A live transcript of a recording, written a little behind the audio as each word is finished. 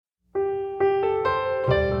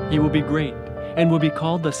He will be great and will be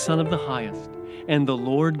called the Son of the Highest. And the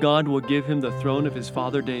Lord God will give him the throne of his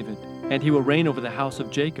father David, and he will reign over the house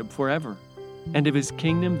of Jacob forever. And of his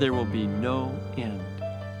kingdom there will be no end.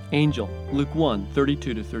 Angel, Luke 1,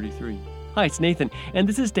 32-33. Hi, it's Nathan, and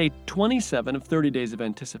this is day 27 of 30 Days of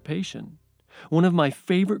Anticipation. One of my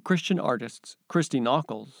favorite Christian artists, Christy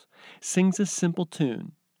Nockels, sings a simple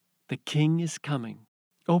tune. The King is coming.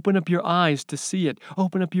 Open up your eyes to see it.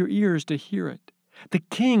 Open up your ears to hear it. The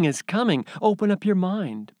King is coming. Open up your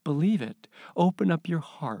mind. Believe it. Open up your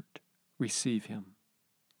heart. Receive him.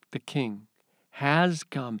 The King has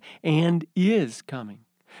come and is coming.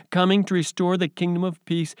 Coming to restore the kingdom of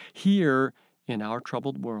peace here in our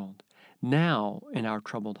troubled world. Now in our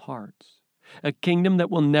troubled hearts. A kingdom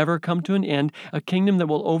that will never come to an end. A kingdom that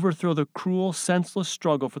will overthrow the cruel, senseless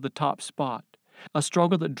struggle for the top spot. A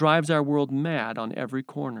struggle that drives our world mad on every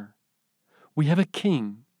corner. We have a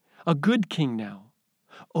king. A good king now.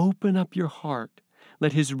 Open up your heart.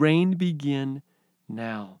 Let his reign begin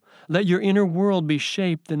now. Let your inner world be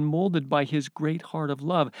shaped and molded by his great heart of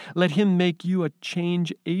love. Let him make you a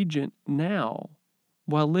change agent now,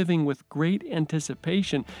 while living with great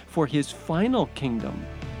anticipation for his final kingdom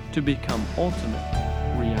to become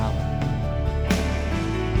ultimate reality.